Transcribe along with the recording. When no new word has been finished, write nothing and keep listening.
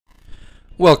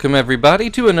Welcome everybody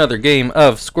to another game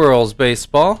of Squirrels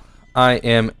Baseball. I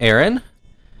am Aaron,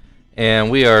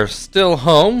 and we are still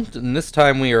home, and this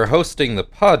time we are hosting the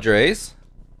Padres.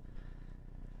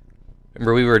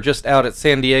 Remember, we were just out at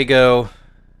San Diego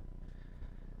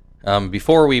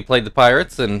before we played the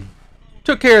Pirates and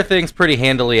took care of things pretty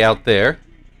handily out there.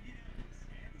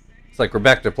 It's like we're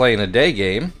back to playing a day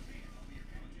game.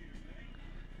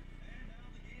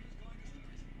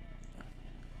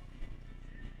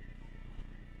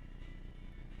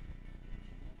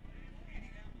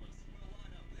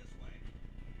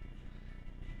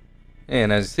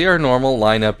 And as you see, our normal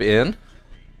lineup in.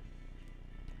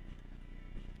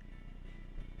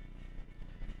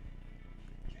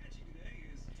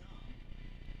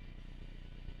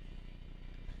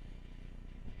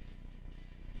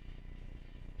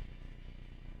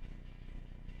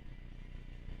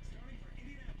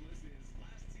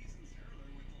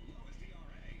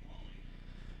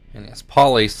 And yes,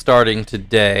 Paulie starting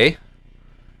today.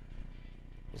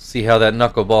 We'll see how that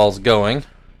knuckleball's going.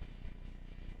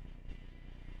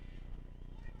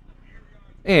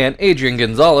 And Adrian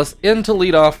Gonzalez in to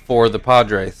lead off for the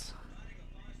Padres.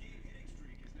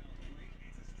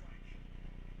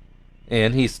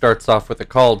 And he starts off with a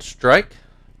called strike.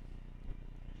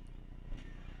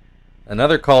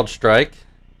 Another called strike.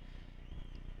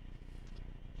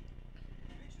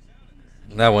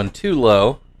 That one too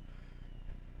low.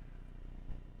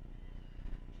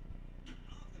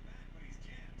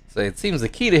 So it seems the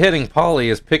key to hitting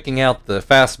Paulie is picking out the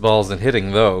fastballs and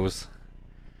hitting those,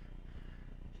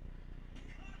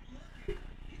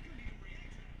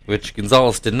 which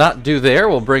Gonzalez did not do there.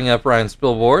 We'll bring up Ryan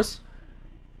Spilborz,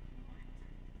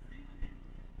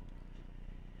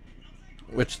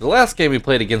 which the last game we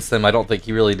played against them, I don't think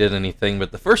he really did anything,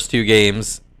 but the first two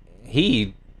games,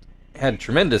 he had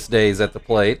tremendous days at the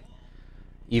plate,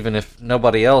 even if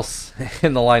nobody else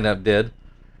in the lineup did.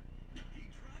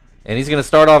 And he's going to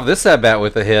start off this at-bat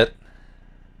with a hit.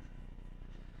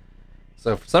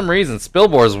 So for some reason,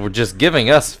 Spilborz were just giving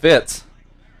us fits.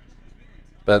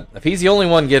 But if he's the only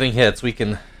one getting hits, we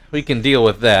can deal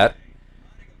with that.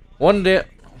 One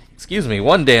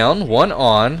down, one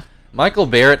on. Michael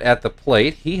Barrett at the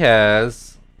plate. He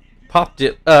has popped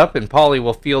it up, and Paulie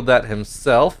will field that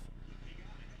himself.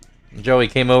 Joey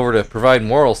came over to provide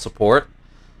moral support.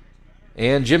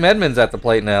 And Jim Edmonds at the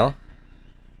plate now.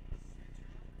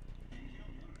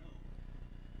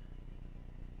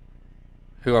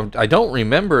 Who I don't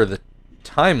remember the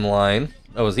timeline.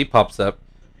 Oh, as he pops up.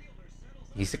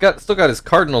 He's still got his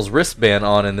Cardinals wristband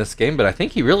on in this game, but I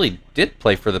think he really did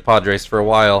play for the Padres for a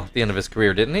while at the end of his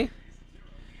career, didn't he?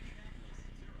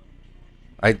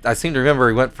 I seem to remember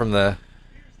he went from the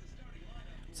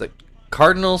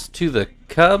Cardinals to the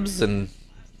Cubs and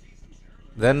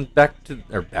then then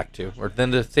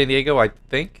to San Diego, I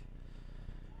think.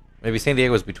 Maybe San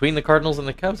Diego was between the Cardinals and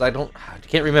the Cubs. I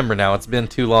can't remember now. It's been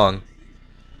too long.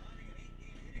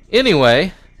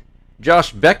 Anyway,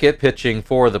 Josh Beckett pitching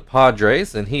for the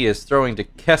Padres, and he is throwing to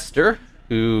Kester,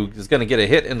 who is going to get a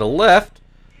hit in the left.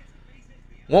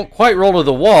 Won't quite roll to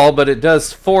the wall, but it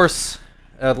does force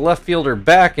the left fielder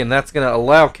back, and that's going to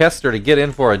allow Kester to get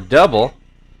in for a double.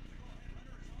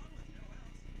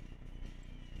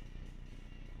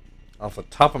 Off the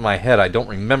top of my head, I don't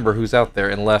remember who's out there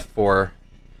in left for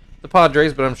the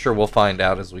Padres, but I'm sure we'll find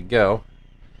out as we go.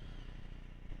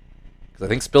 Because I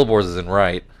think Spilborz is in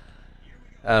right.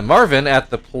 Marvin at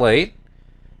the plate,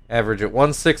 average at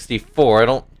 164. I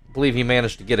don't believe he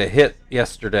managed to get a hit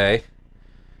yesterday.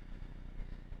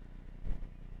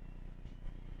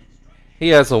 He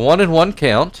has a 1-1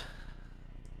 count.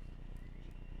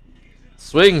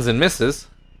 Swings and misses.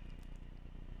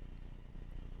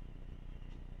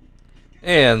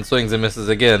 And swings and misses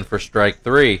again for strike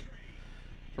three.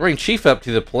 Bring Chief up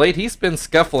to the plate. He's been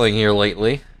scuffling here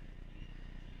lately.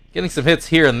 Getting some hits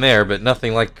here and there, but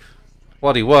nothing like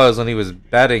what he was when he was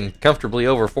batting comfortably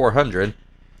over 400.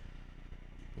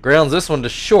 Grounds this one to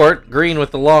short. Green with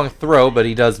the long throw, but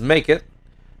he does make it.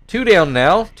 Two down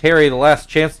now. Terry the last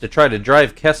chance to try to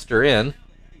drive Kester in.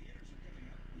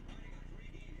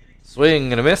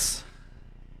 Swing and a miss.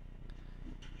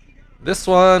 This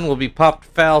one will be popped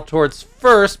foul towards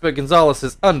first, but Gonzalez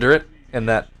is under it, and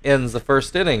that ends the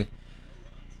first inning.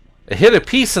 A hit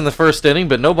apiece in the first inning,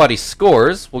 but nobody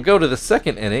scores. We'll go to the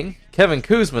second inning. Kevin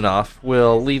Kuzminoff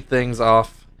will lead things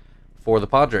off for the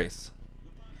Padres.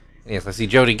 Yes, I see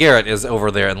Jody Garrett is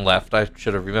over there and left. I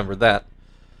should have remembered that.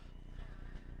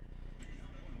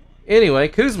 Anyway,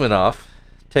 Kuzminoff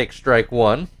takes strike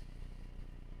one.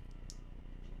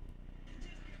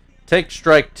 Take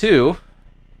strike two.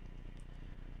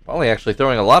 Paulie actually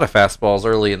throwing a lot of fastballs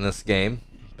early in this game.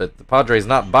 but the Padres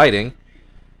not biting.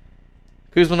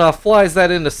 Kuzmanov flies that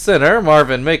into center.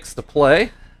 Marvin makes the play.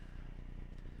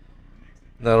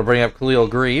 That'll bring up Khalil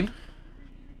Green.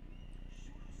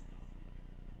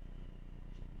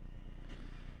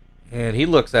 And he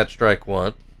looks at strike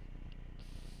one.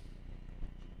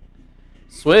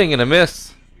 Swing and a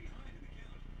miss.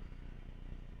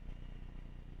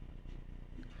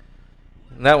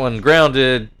 And that one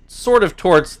grounded sort of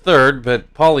towards third,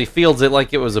 but Paulie fields it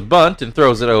like it was a bunt and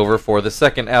throws it over for the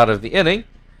second out of the inning.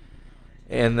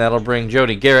 And that'll bring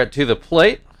Jody Garrett to the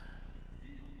plate.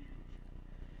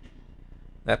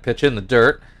 That pitch in the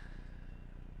dirt.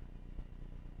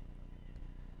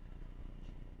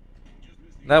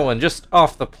 That one just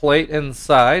off the plate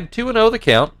inside. 2-0 the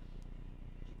count.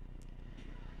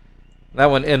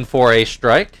 That one in for a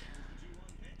strike.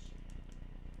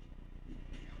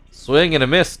 Swing and a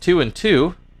miss,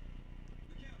 2-2.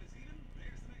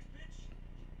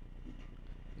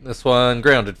 This one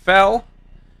grounded foul.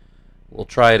 We'll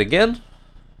try it again.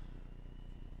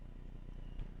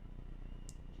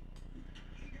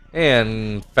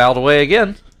 And fouled away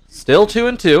again. Still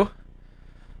 2-2.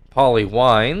 Paulie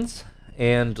winds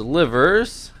and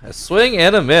delivers a swing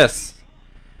and a miss.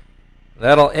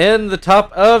 That'll end the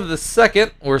top of the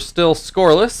second. We're still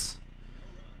scoreless.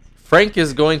 Frank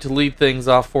is going to lead things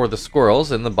off for the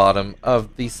Squirrels in the bottom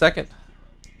of the second.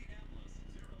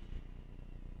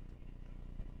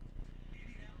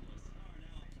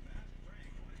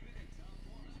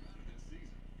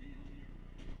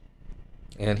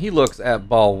 And he looks at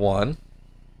ball one.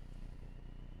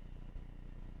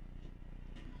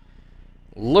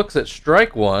 Looks at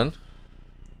strike one.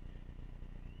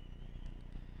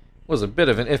 Was a bit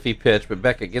of an iffy pitch, but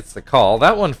Beckett gets the call.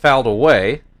 That one fouled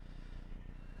away.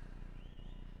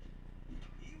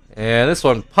 And this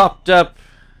one popped up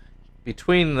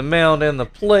between the mound and the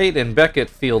plate, and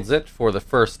Beckett fields it for the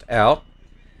first out.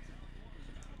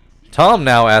 Tom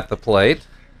now at the plate.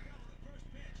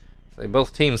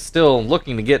 Both teams still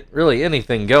looking to get really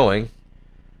anything going.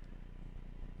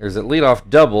 There's a leadoff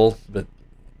double, but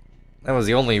that was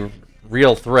the only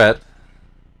real threat.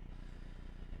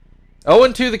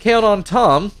 0-2 the count on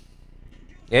Tom,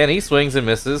 and he swings and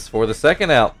misses for the second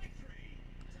out.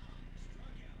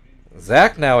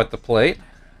 Zach now at the plate.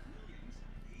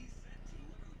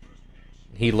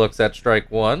 He looks at strike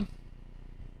one.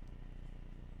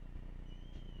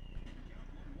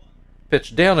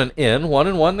 Pitch down and in,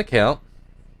 1-1 the count.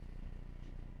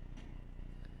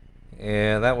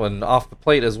 And that one off the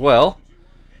plate as well.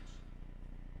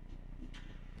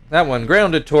 That one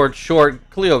grounded towards short.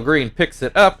 Khalil Green picks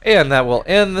it up, and that will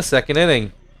end the second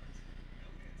inning.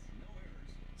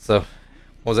 So,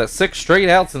 what was that, 6 straight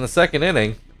outs in the second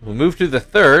inning? We'll move to the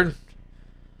third.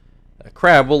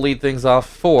 Crab will lead things off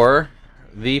for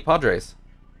the Padres.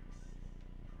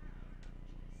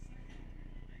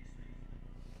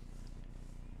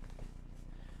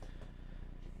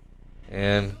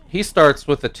 And he starts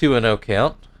with a 2-0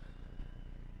 count.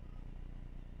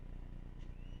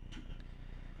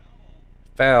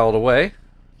 Fouled away.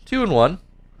 2-1.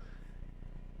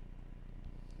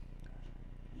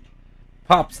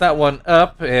 Pops that one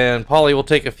up, and Paulie will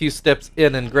take a few steps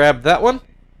in and grab that one.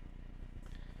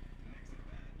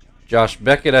 Josh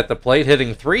Beckett at the plate,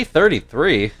 hitting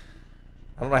 .333.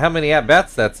 I don't know how many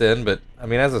at-bats that's in, but, I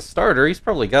mean, as a starter, he's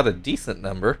probably got a decent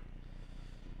number.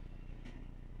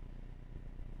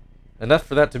 Enough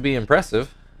for that to be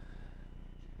impressive.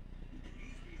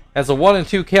 Has a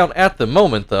 1-2 count at the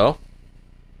moment, though.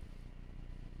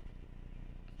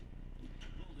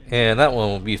 And that one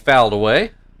will be fouled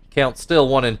away. Count still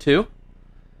 1-2.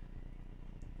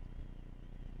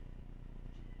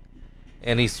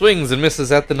 And he swings and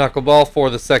misses at the knuckleball for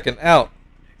the second out.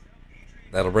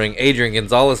 That'll bring Adrian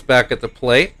Gonzalez back at the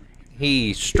plate.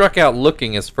 He struck out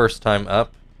looking his first time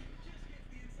up.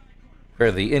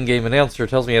 The in-game announcer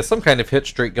tells me he has some kind of hit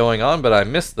streak going on, but I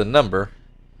missed the number.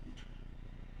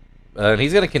 And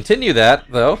he's going to continue that,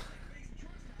 though.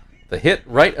 The hit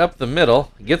right up the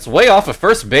middle. Gets way off of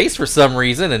first base for some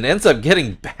reason and ends up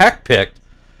getting backpicked.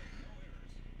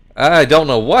 I don't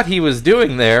know what he was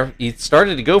doing there. He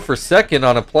started to go for second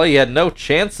on a play he had no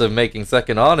chance of making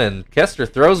second on, and Kester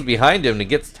throws behind him and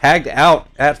gets tagged out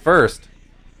at first.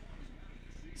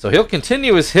 So he'll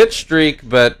continue his hit streak,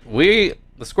 but the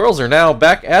Squirrels are now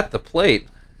back at the plate.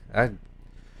 I had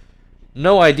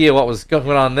no idea what was going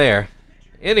on there.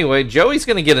 Anyway, Joey's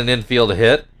going to get an infield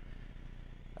hit.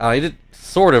 He did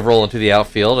sort of roll into the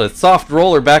outfield. A soft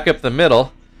roller back up the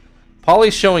middle.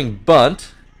 Paulie's showing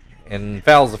bunt and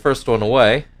fouls the first one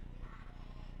away.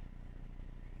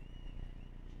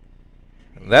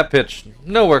 That pitch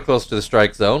nowhere close to the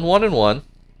strike zone. 1-1.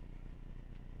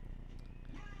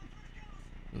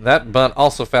 That bunt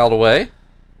also fouled away.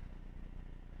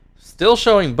 Still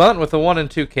showing bunt with a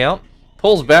 1-2 count.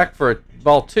 Pulls back for a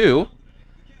ball 2.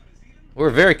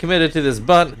 We're very committed to this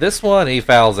bunt. This one, he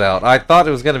fouls out. I thought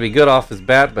it was going to be good off his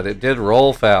bat, but it did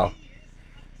roll foul.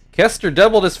 Kester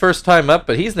doubled his first time up,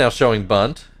 but he's now showing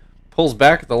bunt. Pulls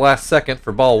back at the last second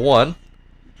for ball 1.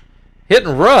 Hit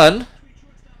and run.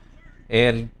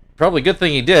 And probably a good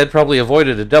thing he did. Probably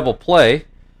avoided a double play.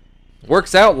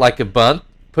 Works out like a bunt.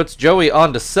 Puts Joey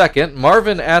on to second.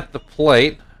 Marvin at the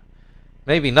plate.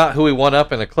 Maybe not who he won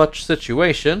up in a clutch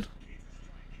situation.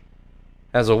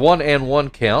 Has a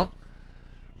 1-1 count.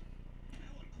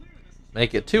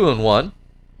 Make it 2-1.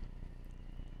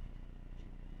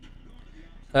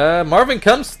 Marvin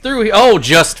comes through. Oh,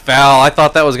 just foul. I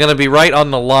thought that was going to be right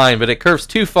on the line, but it curves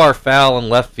too far foul in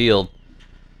left field.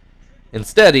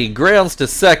 Instead, he grounds to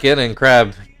second, and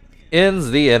Crab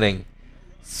ends the inning.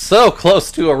 So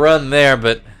close to a run there,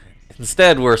 but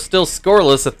instead we're still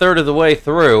scoreless a third of the way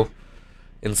through.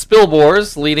 And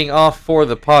Spilbor's leading off for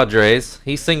the Padres.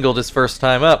 He singled his first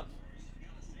time up.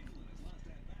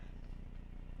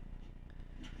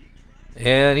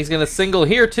 And he's going to single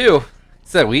here too.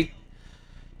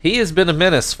 He has been a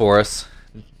menace for us.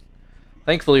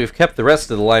 Thankfully, we've kept the rest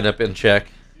of the lineup in check.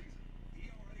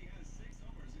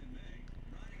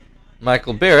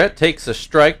 Michael Barrett takes a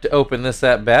strike to open this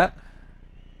at bat.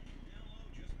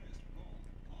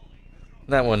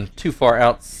 That one too far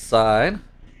outside.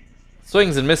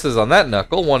 Swings and misses on that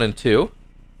knuckle. 1-2.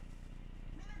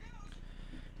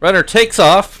 Runner takes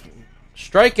off.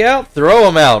 Strike out. Throw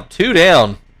him out. 2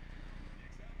 down.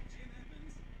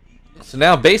 So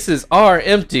now bases are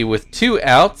empty with 2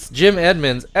 outs. Jim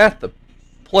Edmonds at the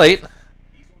plate.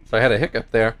 So I had a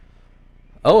hiccup there.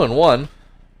 0-1.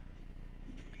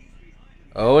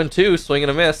 0-2. Swing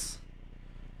and a miss.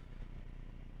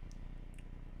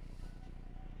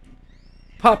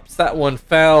 Pops that one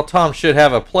foul. Tom should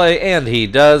have a play, and he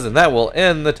does, and that will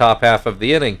end the top half of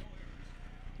the inning.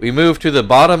 We move to the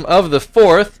bottom of the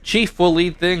 4th. Chief will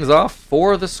lead things off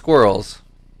for the Squirrels.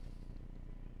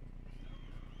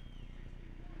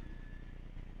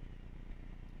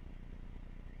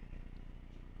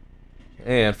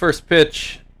 And first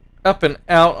pitch up and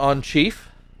out on Chief.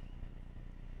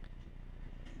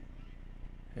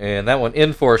 And that one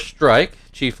in for a strike.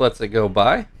 Chief lets it go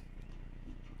by.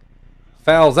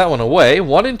 Fouls that one away.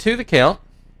 1-2 the count.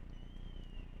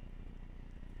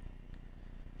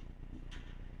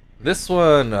 This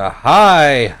one, a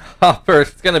high hopper.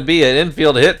 It's going to be an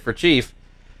infield hit for Chief.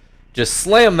 Just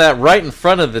slammed that right in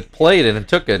front of the plate, and it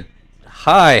took a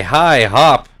high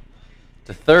hop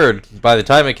to third. By the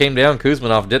time it came down,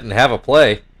 Kuzmanov didn't have a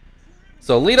play.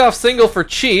 So leadoff single for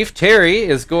Chief. Terry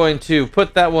is going to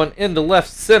put that one into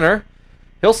left center.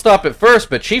 He'll stop at first,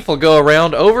 but Chief will go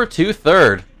around over to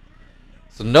third.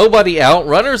 So nobody out.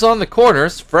 Runners on the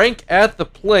corners. Frank at the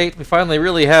plate. We finally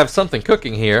really have something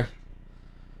cooking here.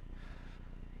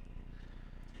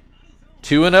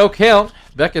 2-0 count.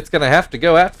 Beckett's going to have to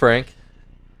go at Frank.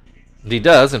 And he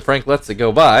does, and Frank lets it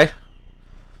go by.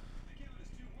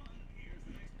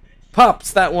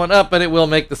 Pops that one up, and it will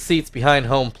make the seats behind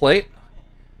home plate.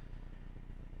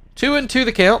 2-2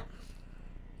 the count.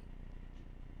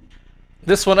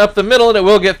 This one up the middle, and it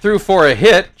will get through for a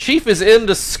hit. Chief is in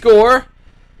to score.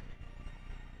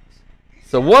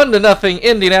 So 1-0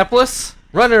 Indianapolis.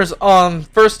 Runners on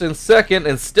first and second,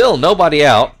 and still nobody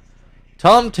out.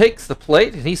 Tom takes the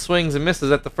plate, and he swings and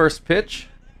misses at the first pitch.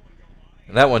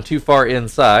 And that one too far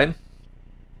inside.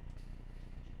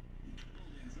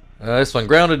 This one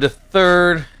grounded to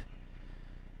third.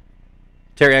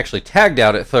 Terry actually tagged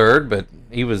out at third, but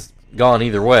he was gone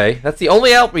either way. That's the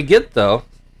only out we get, though.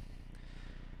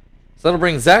 So that'll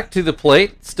bring Zach to the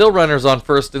plate. Still runners on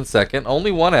first and second.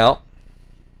 Only 1 out.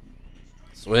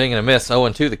 Swing and a miss.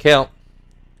 0-2 the count.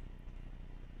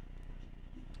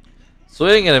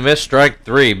 Swing and a miss. Strike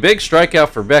 3. Big strikeout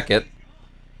for Beckett.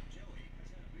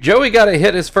 Joey got a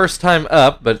hit his first time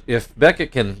up, but if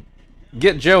Beckett can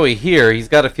get Joey here, he's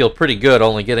got to feel pretty good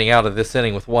only getting out of this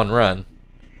inning with 1 run.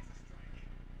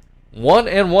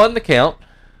 1-1 the count.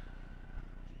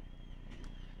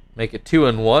 Make it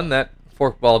 2-1. That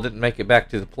forkball didn't make it back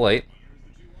to the plate.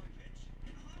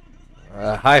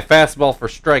 High fastball for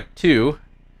strike 2.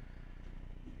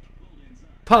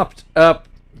 Popped up.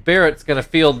 Barrett's going to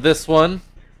field this one.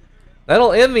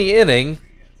 That'll end the inning.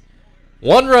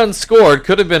 1 run scored.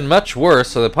 Could have been much worse,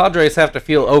 so the Padres have to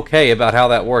feel okay about how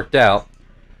that worked out.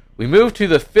 We move to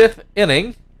the 5th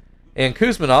inning, and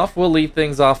Kuzmanov will lead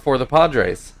things off for the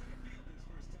Padres.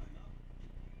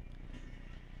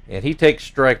 And he takes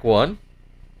strike 1.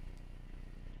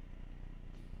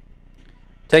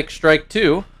 Takes strike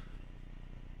 2.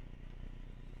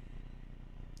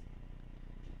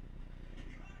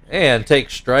 And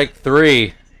takes strike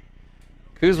 3.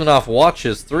 Kuzminoff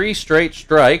watches 3 straight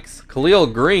strikes. Khalil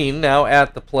Green now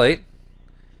at the plate.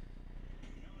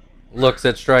 Looks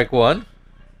at strike 1.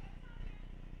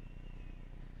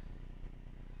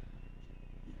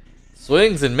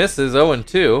 Swings and misses,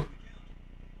 0-2.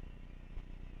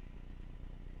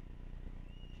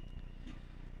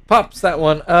 Pops that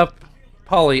one up.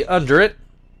 Paulie under it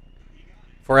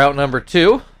for out number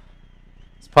 2.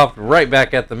 It's popped right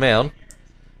back at the mound.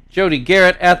 Jody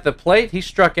Garrett at the plate. He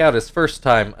struck out his first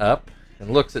time up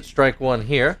and looks at strike 1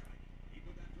 here.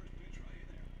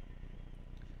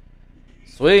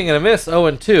 Swing and a miss,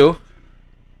 0-2.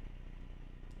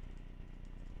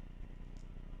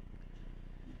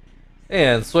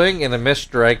 And swing and a miss,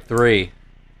 strike 3.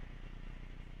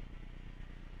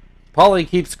 Paulie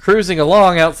keeps cruising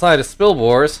along outside of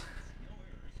Spilbor's.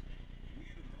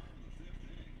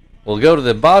 We'll go to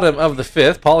the bottom of the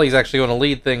 5th. Paulie's actually going to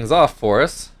lead things off for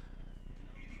us.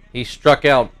 He struck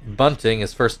out bunting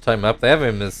his first time up. They have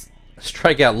him as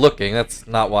strikeout looking. That's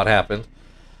not what happened.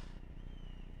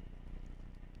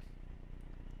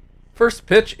 First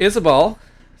pitch is a ball.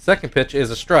 Second pitch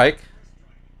is a strike.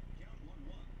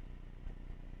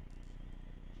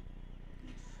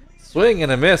 Swing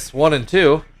and a miss,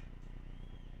 1-2.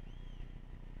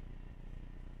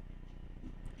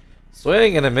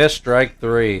 Swing and a miss, strike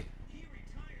 3.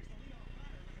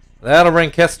 That'll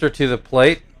bring Kester to the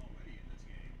plate.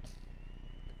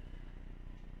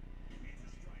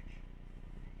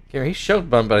 Okay, he showed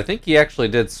bunt, but I think he actually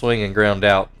did swing and ground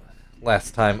out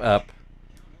last time up.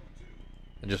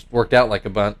 It just worked out like a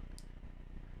bunt.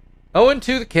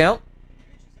 0-2 the count.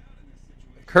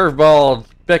 Curveball,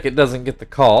 Beckett doesn't get the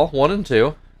call.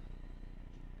 1-2.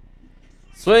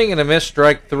 Swing and a miss,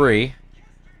 strike 3.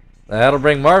 That'll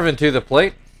bring Marvin to the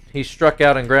plate. He struck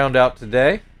out and ground out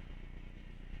today.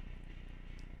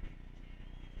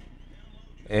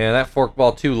 And that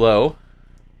forkball too low.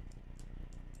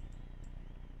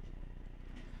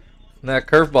 And that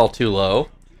curveball too low.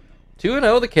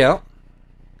 2-0 the count.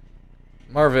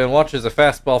 Marvin watches a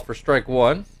fastball for strike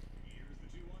 1.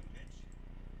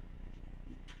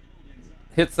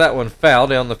 Hits that one foul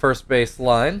down the first base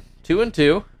line.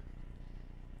 2-2.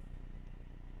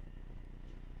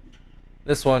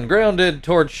 This one grounded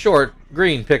towards short.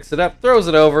 Green picks it up, throws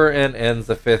it over, and ends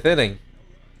the 5th inning.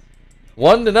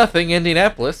 1-0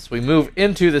 Indianapolis. We move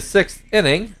into the 6th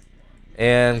inning,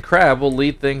 and Crab will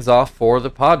lead things off for the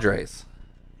Padres.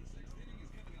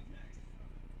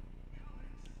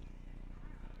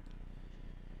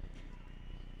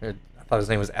 I thought his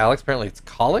name was Alex. Apparently it's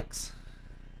Collix.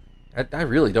 I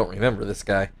really don't remember this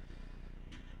guy.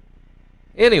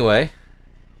 Anyway,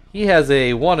 he has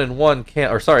a 1-1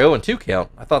 count, or sorry, 0-2 count.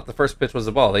 I thought the first pitch was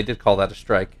a ball. They did call that a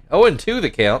strike. 0-2 the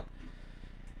count.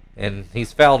 And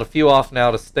he's fouled a few off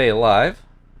now to stay alive.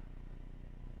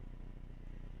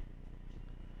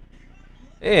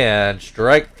 And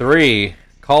strike 3.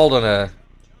 Called on a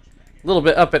little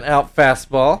bit up and out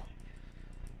fastball.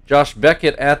 Josh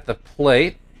Beckett at the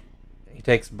plate. He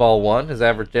takes ball 1. His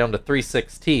average down to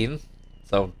 316.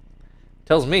 So,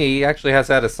 tells me he actually has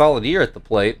had a solid year at the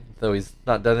plate, though he's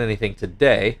not done anything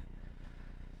today.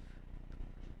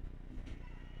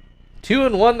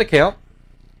 2-1 the count.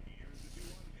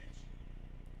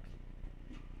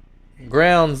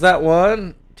 Grounds that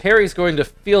one. Terry's going to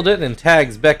field it and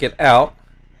tags Beckett out.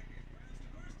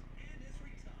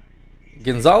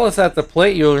 Gonzalez at the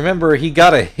plate. You'll remember he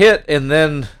got a hit and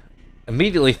then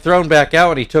immediately thrown back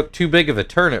out, and he took too big of a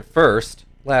turn at first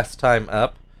last time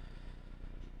up.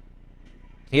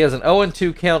 He has an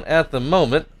 0-2 count at the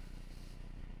moment.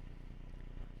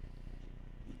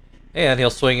 And he'll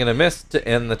swing and a miss to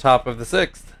end the top of the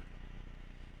 6th.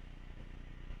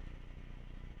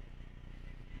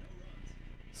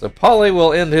 So Paulie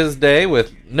will end his day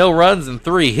with no runs and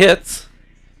 3 hits.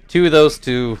 2 of those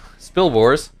to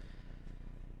Spilbor's.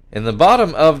 In the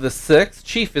bottom of the 6th,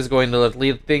 Chief is going to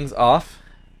lead things off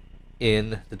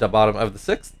in the bottom of the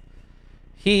 6th.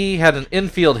 He had an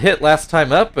infield hit last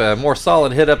time up, a more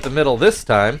solid hit up the middle this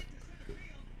time.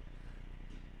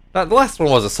 Now, the last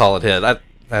one was a solid hit. That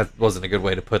wasn't a good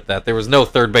way to put that. There was no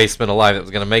third baseman alive that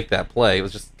was going to make that play. It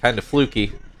was just kind of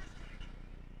fluky.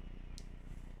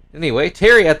 Anyway,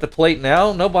 Terry at the plate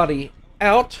now. Nobody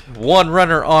out. 1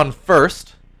 runner on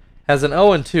first. Has an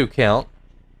 0-2 count.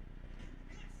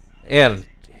 And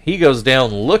he goes down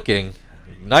looking.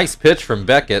 Nice pitch from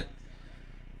Beckett.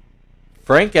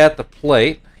 Frank at the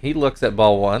plate. He looks at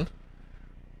ball 1.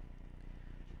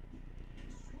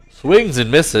 Swings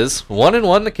and misses.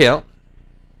 1-1 the count.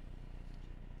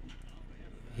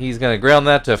 He's going to ground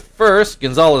that to first.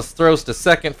 Gonzalez throws to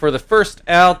second for the first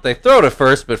out. They throw to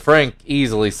first, but Frank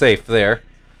easily safe there.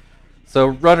 So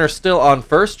runner still on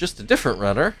first, just a different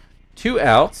runner. 2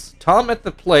 outs. Tom at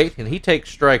the plate, and he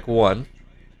takes strike 1.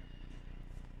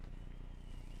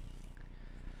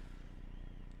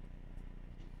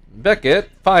 Beckett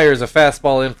fires a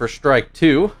fastball in for strike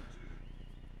 2.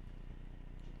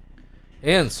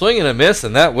 And swing and a miss,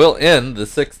 and that will end the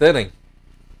 6th inning.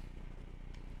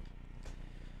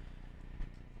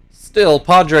 Still,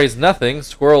 Padres nothing,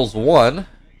 Squirrels 1.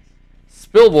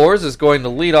 Spilborz is going to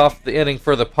lead off the inning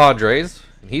for the Padres,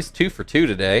 and he's 2 for 2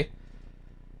 today.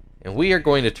 And we are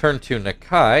going to turn to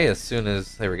Nakai as soon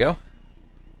as, there we go.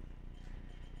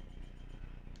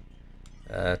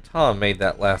 Tom made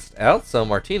that last out, so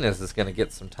Martinez is going to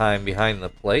get some time behind the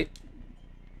plate.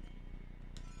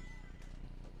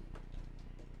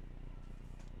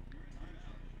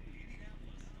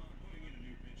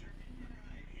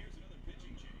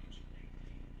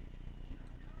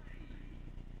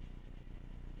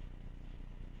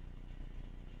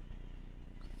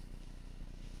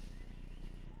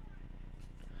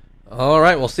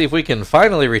 Alright, we'll see if we can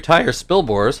finally retire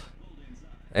Spilborz.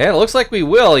 And it looks like we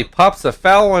will. He pops a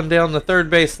foul one down the third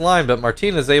base line, but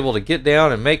Martinez is able to get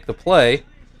down and make the play.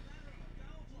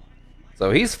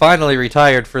 So he's finally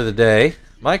retired for the day.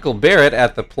 Michael Barrett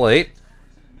at the plate.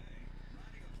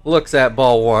 Looks at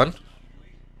ball 1.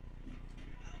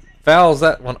 Fouls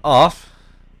that one off.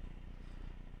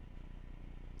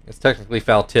 It's technically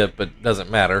foul tip, but doesn't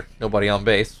matter. Nobody on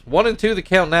base. 1-2 the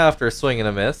count now after a swing and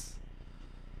a miss.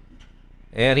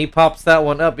 And he pops that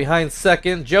one up behind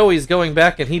second. Joey's going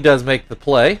back, and he does make the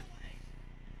play.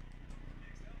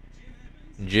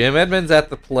 Jim Edmonds at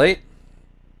the plate.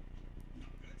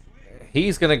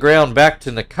 He's going to ground back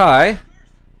to Nakai.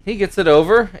 He gets it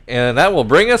over, and that will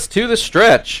bring us to the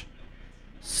stretch.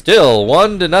 Still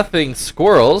 1-0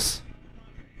 Squirrels.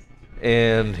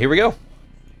 And here we go.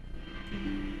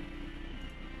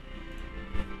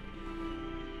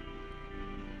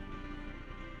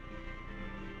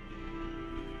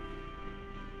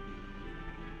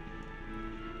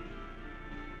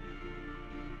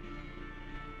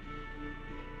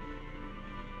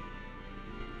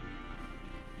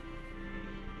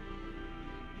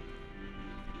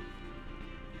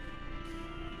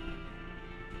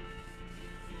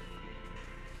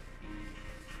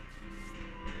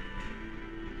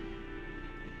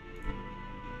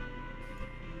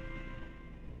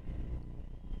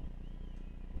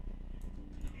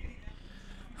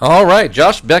 All right,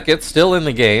 Josh Beckett still in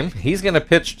the game. He's going to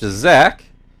pitch to Zach,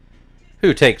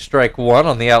 who takes strike 1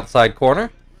 on the outside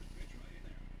corner.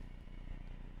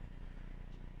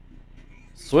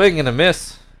 Swing and a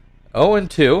miss,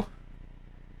 0-2.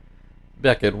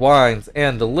 Beckett winds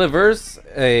and delivers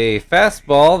a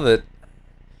fastball that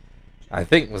I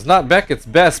think was not Beckett's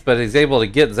best, but he's able to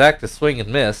get Zach to swing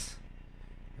and miss.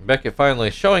 Beckett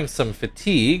finally showing some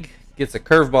fatigue. Gets a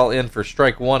curveball in for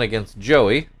strike 1 against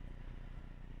Joey.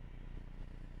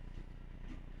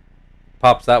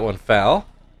 Pops that one foul.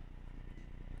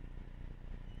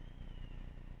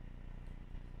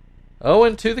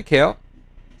 0-2 the count.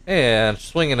 And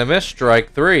swing and a miss,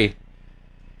 strike 3.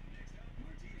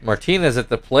 Martinez at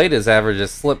the plate. His average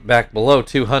has slipped back below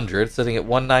 200, sitting at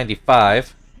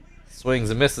 195.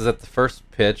 Swings and misses at the first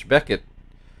pitch. Beckett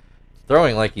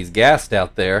throwing like he's gassed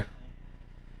out there.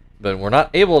 But we're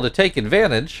not able to take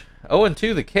advantage.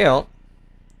 0-2 the count.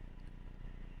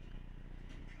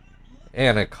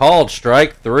 And a called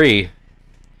strike 3.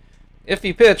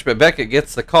 Iffy pitch, but Beckett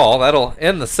gets the call. That'll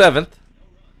end the 7th.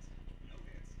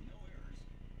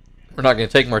 We're not going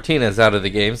to take Martinez out of the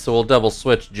game, so we'll double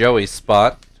switch Joey's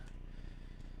spot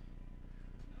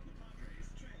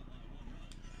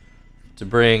to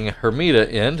bring Hermida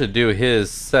in to do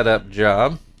his setup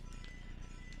job.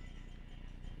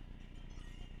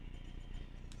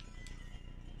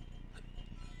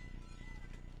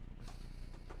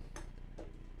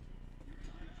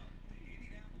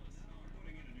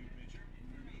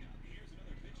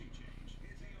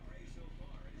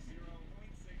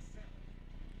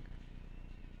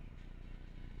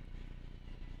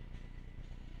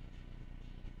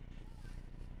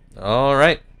 All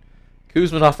right.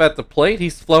 Kuzminoff at the plate.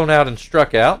 He's flown out and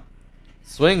struck out.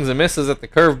 Swings and misses at the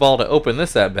curveball to open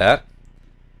this at-bat.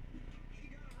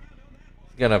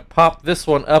 Going to pop this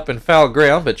one up in foul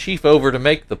ground, but Chief over to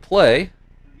make the play.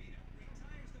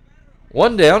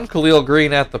 1 down, Khalil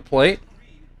Green at the plate.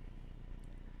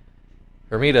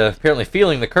 Hermida apparently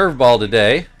feeling the curveball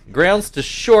today. Grounds to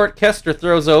short. Kester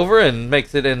throws over and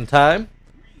makes it in time.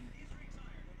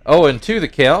 0-2 the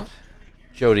count.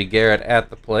 Jody Garrett at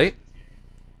the plate.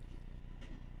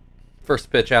 First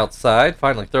pitch outside.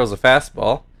 Finally throws a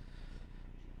fastball.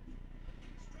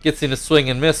 Gets in a swing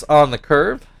and miss on the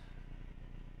curve.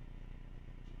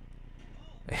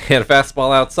 And a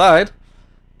fastball outside.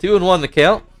 2-1 the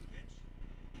count.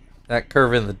 That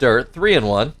curve in the dirt.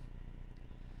 3-1.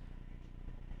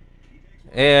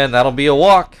 And that'll be a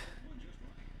walk.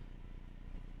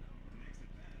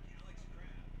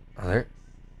 Oh, there.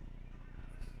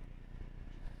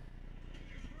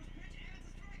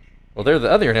 Well, there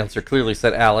the other announcer clearly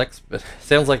said Alex, but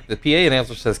sounds like the PA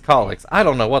announcer says Collix. I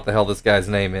don't know what the hell this guy's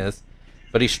name is,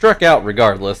 but he struck out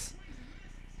regardless.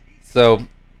 So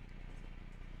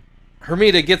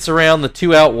Hermida gets around the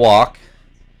 2-out walk.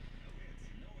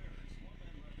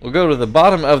 We'll go to the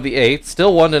bottom of the 8th.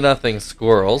 Still 1-0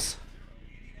 Squirrels.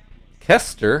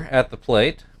 Kester at the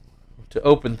plate to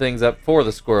open things up for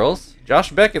the Squirrels.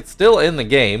 Josh Beckett's still in the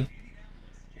game.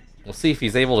 We'll see if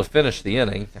he's able to finish the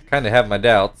inning. I kind of have my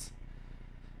doubts.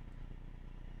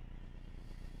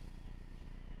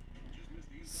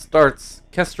 Starts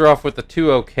Kester off with a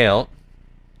 2-0 count.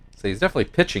 So he's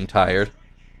definitely pitching tired.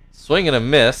 Swing and a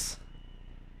miss.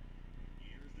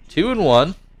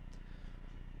 2-1.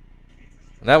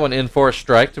 And that one in for a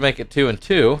strike to make it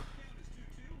 2-2.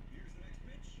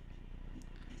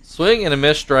 Swing and a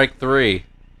miss, strike 3.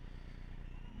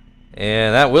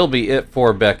 And that will be it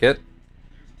for Beckett.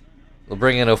 We'll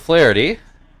bring in O'Flaherty.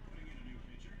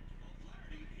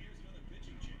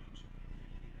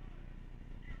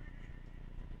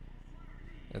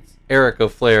 It's Eric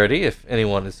O'Flaherty, if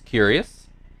anyone is curious.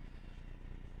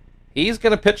 He's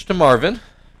going to pitch to Marvin.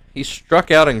 He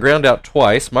struck out and ground out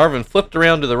twice. Marvin flipped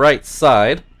around to the right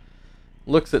side.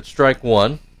 Looks at strike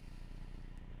 1.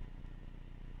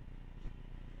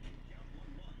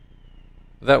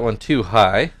 That one too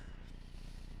high.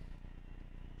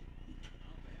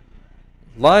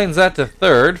 Lines that to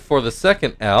third for the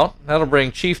 2nd out. That'll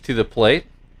bring Chief to the plate.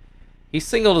 He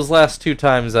singled his last 2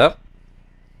 times up.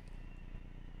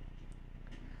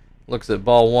 Looks at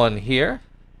ball 1 here.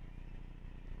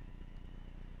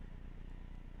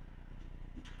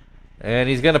 And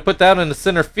he's going to put that into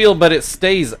center field, but it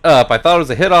stays up. I thought it was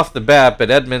a hit off the bat,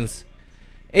 but Edmonds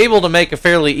able to make a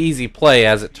fairly easy play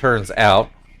as it turns out.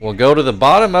 We'll go to the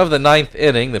bottom of the 9th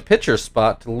inning, the pitcher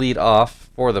spot to lead off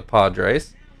for the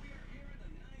Padres.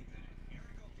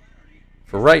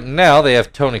 For right now, they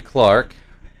have Tony Clark.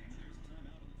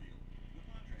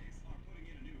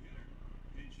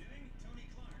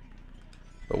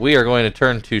 But we are going to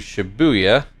turn to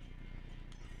Shibuya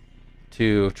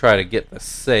to try to get the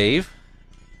save.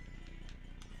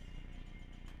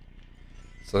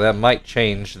 So that might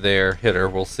change their hitter.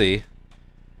 We'll see.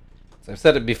 As I've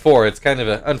said it before, it's kind of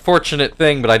an unfortunate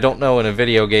thing, but I don't know in a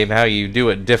video game how you do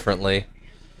it differently.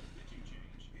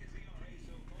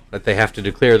 That they have to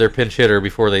declare their pinch hitter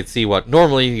before they'd see what.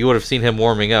 Normally, you would have seen him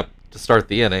warming up to start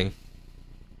the inning.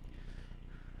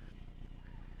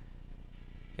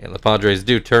 And the Padres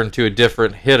do turn to a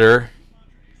different hitter.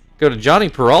 Go to Johnny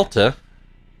Peralta.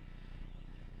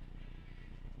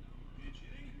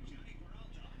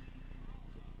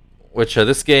 Which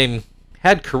this game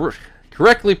had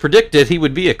correctly predicted he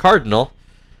would be a Cardinal.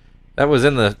 That was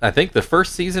in the, I think, the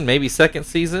first season, maybe second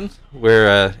season,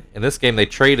 where in this game the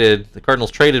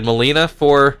Cardinals traded Molina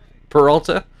for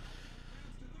Peralta.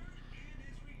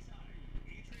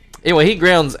 Anyway, he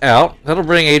grounds out. That'll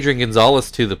bring Adrian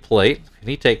Gonzalez to the plate, and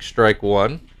he takes strike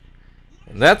 1.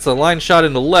 And that's a line shot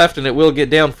into left, and it will get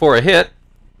down for a hit.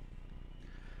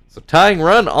 So tying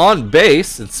run on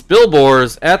base, and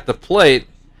Spilbor's at the plate.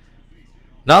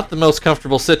 Not the most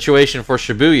comfortable situation for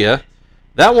Shibuya.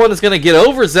 That one is going to get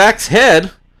over Zach's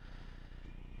head.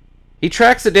 He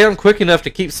tracks it down quick enough to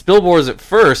keep Spilbor's at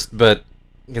first, but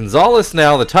Gonzalez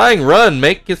now, the tying run,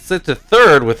 gets it to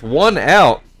third with 1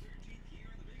 out.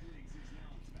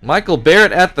 Michael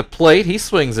Barrett at the plate. He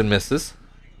swings and misses.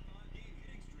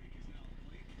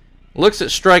 Looks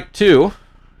at strike 2.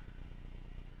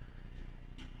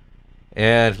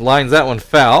 And lines that one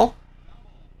foul.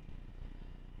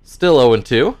 Still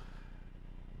 0-2.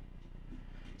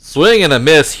 Swing and a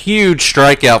miss. Huge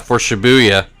strikeout for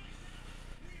Shibuya.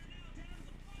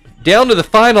 Down to the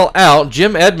final out.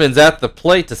 Jim Edmonds at the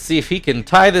plate to see if he can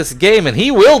tie this game, and he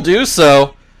will do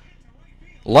so.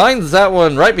 Lines that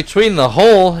one right between the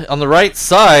hole on the right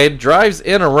side. Drives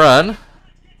in a run.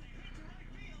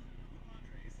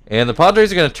 And the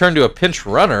Padres are going to turn to a pinch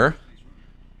runner.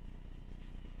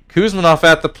 Kuzmanov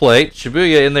at the plate.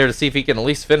 Shibuya in there to see if he can at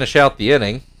least finish out the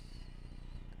inning.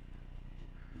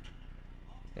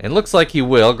 And looks like he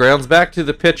will. Grounds back to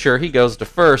the pitcher. He goes to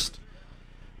first.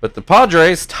 But the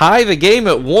Padres tie the game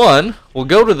at 1. We'll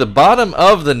go to the bottom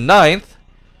of the 9th.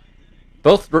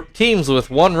 Both teams with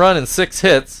 1 run and 6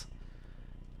 hits.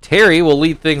 Terry will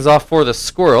lead things off for the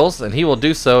Squirrels, and he will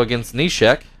do so against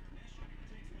Neshek.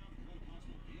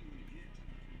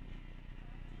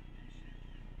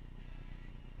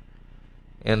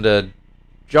 And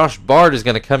Josh Bard is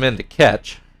going to come in to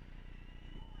catch.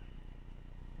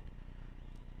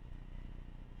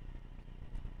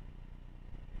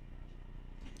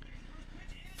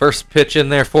 First pitch in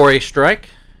there for a strike.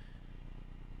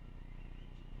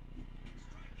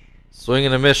 Swing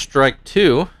and a miss, strike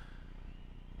 2.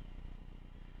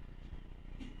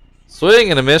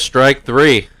 Swing and a miss, strike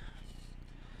 3.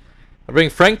 I bring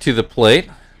Frank to the plate.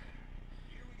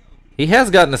 He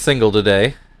has gotten a single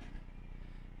today.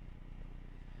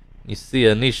 You see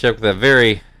a Neshek with a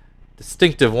very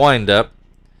distinctive windup.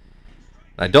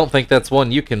 I don't think that's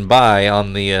one you can buy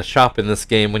on the shop in this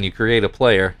game when you create a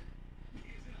player.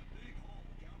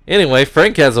 Anyway,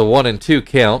 Frank has a 1-2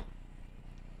 count.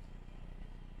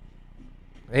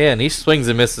 And he swings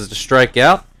and misses to strike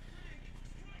out.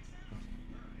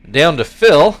 Down to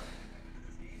Phil.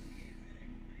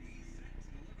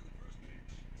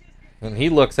 And he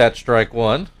looks at strike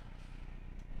 1.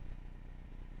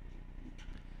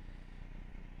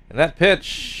 And that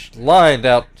pitch lined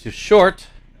out to short.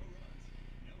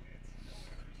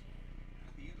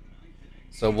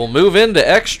 So we'll move into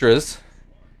extras.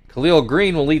 Khalil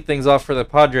Green will lead things off for the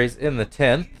Padres in the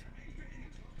 10th.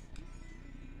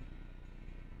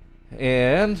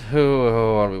 And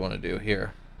what do we want to do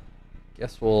here?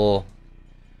 Guess we'll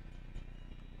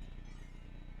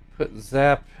put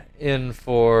Zap in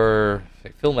for...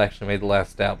 Phil actually made the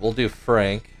last out. We'll do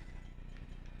Frank.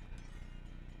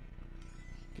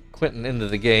 Get Quentin into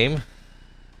the game.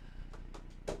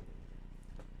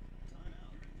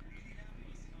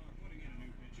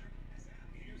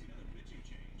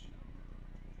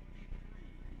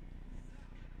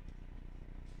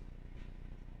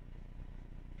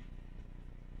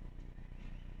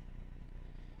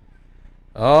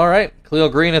 All right, Khalil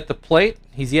Green at the plate.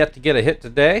 He's yet to get a hit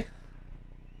today.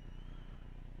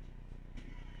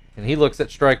 And he looks at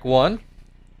strike 1.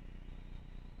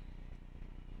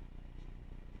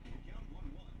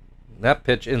 That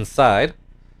pitch inside.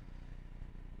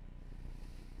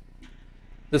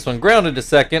 This one grounded to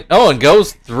second. Oh, and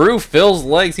goes through Phil's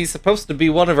legs. He's supposed to be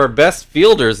one of our best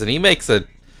fielders, and he makes a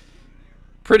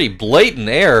pretty blatant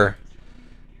error.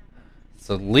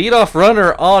 So leadoff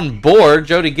runner on board.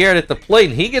 Jody Garrett at the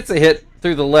plate, and he gets a hit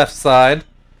through the left side.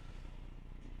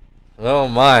 Oh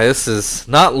my, this is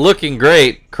not looking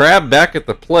great. Crab back at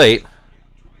the plate.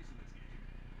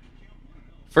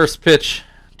 First pitch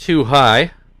too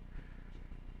high.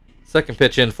 Second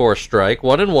pitch in for a strike.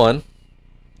 1-1.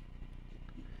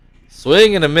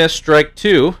 Swing and a miss, strike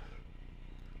 2.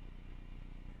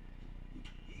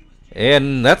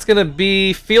 And that's going to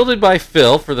be fielded by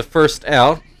Phil for the first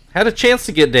out. Had a chance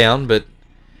to get down, but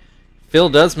Phil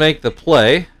does make the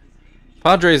play.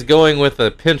 Padres going with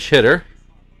a pinch hitter.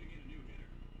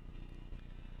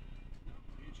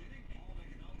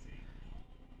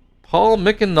 Paul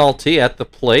McAnulty at the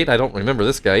plate. I don't remember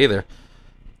this guy either.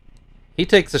 He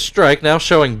takes a strike, now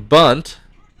showing bunt.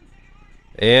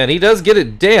 And he does get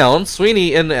it down.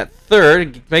 Sweeney in at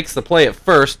third, makes the play at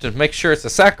first to make sure it's a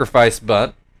sacrifice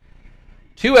bunt.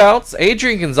 2 outs.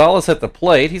 Adrian Gonzalez at the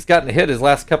plate. He's gotten a hit his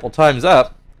last couple times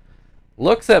up.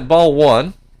 Looks at ball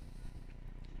 1.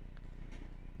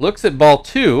 Looks at ball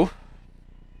 2.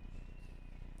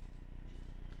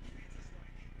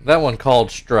 That one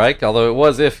called strike, although it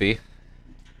was iffy.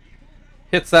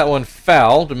 Hits that one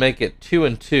foul to make it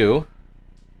 2-2.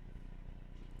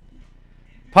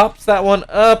 Pops that one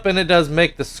up, and it does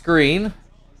make the screen.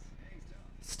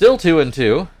 Still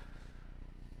 2-2.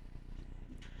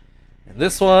 And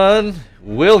this one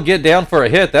will get down for a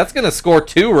hit. That's going to score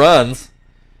 2 runs.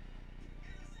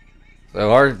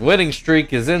 So our winning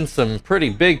streak is in some pretty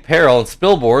big peril. And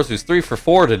Spilborz, who's 3 for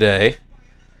 4 today,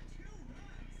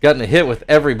 gotten a hit with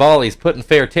every ball he's put in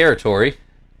fair territory.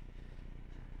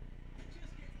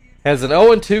 Has an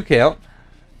 0-2 count.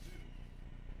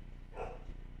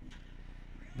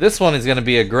 This one is going to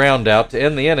be a ground out to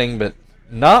end the inning, but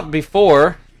not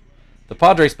before the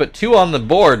Padres put 2 on the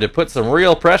board to put some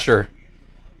real pressure.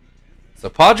 So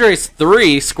Padres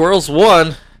 3, Squirrels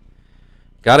 1.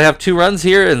 Got to have 2 runs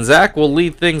here, and Zach will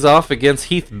lead things off against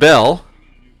Heath Bell.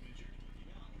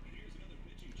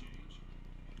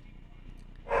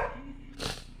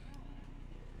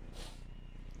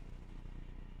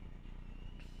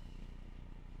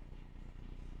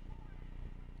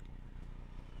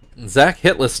 Zach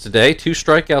hitless today, 2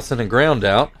 strikeouts and a ground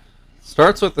out.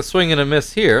 Starts with the swing and a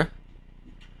miss here.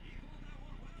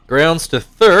 Grounds to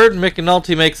third.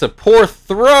 McAnulty makes a poor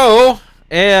throw.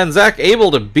 and Zach able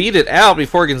to beat it out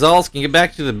before Gonzalez can get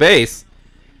back to the base.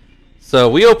 So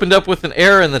we opened up with an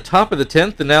error in the top of the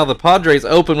 10th, and now the Padres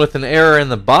open with an error in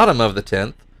the bottom of the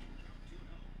 10th.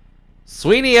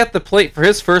 Sweeney at the plate for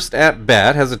his first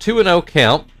at-bat, has a 2-0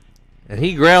 count, and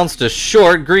he grounds to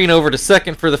short. Green over to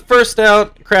second for the first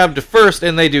out, Crabb to first,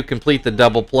 and they do complete the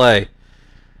double play.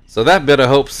 So that bit of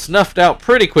hope snuffed out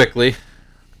pretty quickly.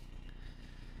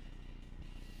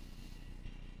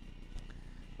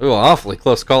 Ooh, awfully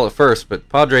close call at first, but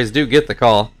Padres do get the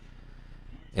call.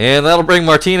 And that'll bring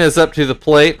Martinez up to the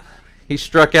plate. He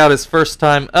struck out his first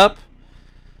time up.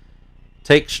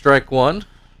 Take strike one.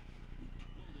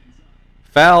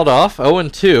 Fouled off,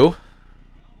 0-2.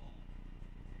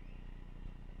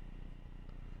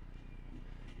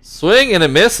 Swing and a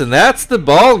miss, and that's the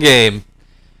ball game.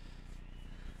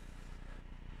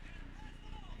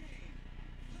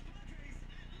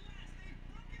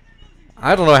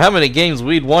 I don't know how many games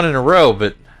we'd won in a row,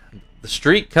 but the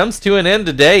streak comes to an end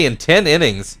today in 10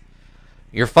 innings.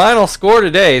 Your final score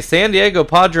today, San Diego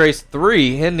Padres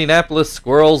 3, Indianapolis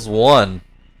Squirrels 1.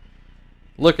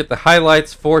 Look at the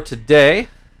highlights for today.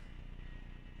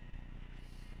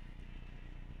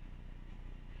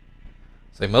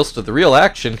 So most of the real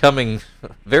action coming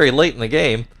very late in the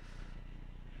game.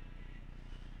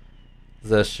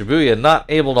 The Shibuya not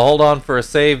able to hold on for a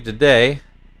save today.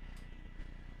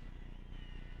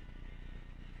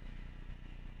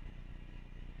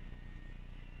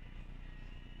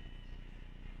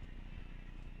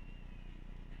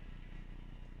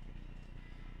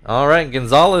 All right,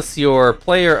 Gonzalez, your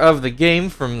player of the game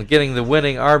from getting the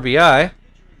winning RBI.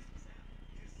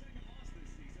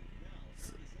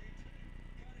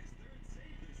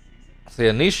 So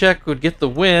yeah, Nishek would get the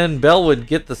win, Bell would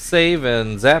get the save,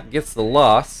 and Zap gets the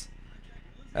loss.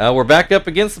 We're back up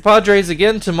against the Padres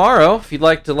again tomorrow. If you'd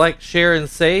like to like, share, and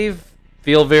save,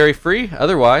 feel very free.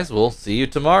 Otherwise, we'll see you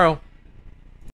tomorrow.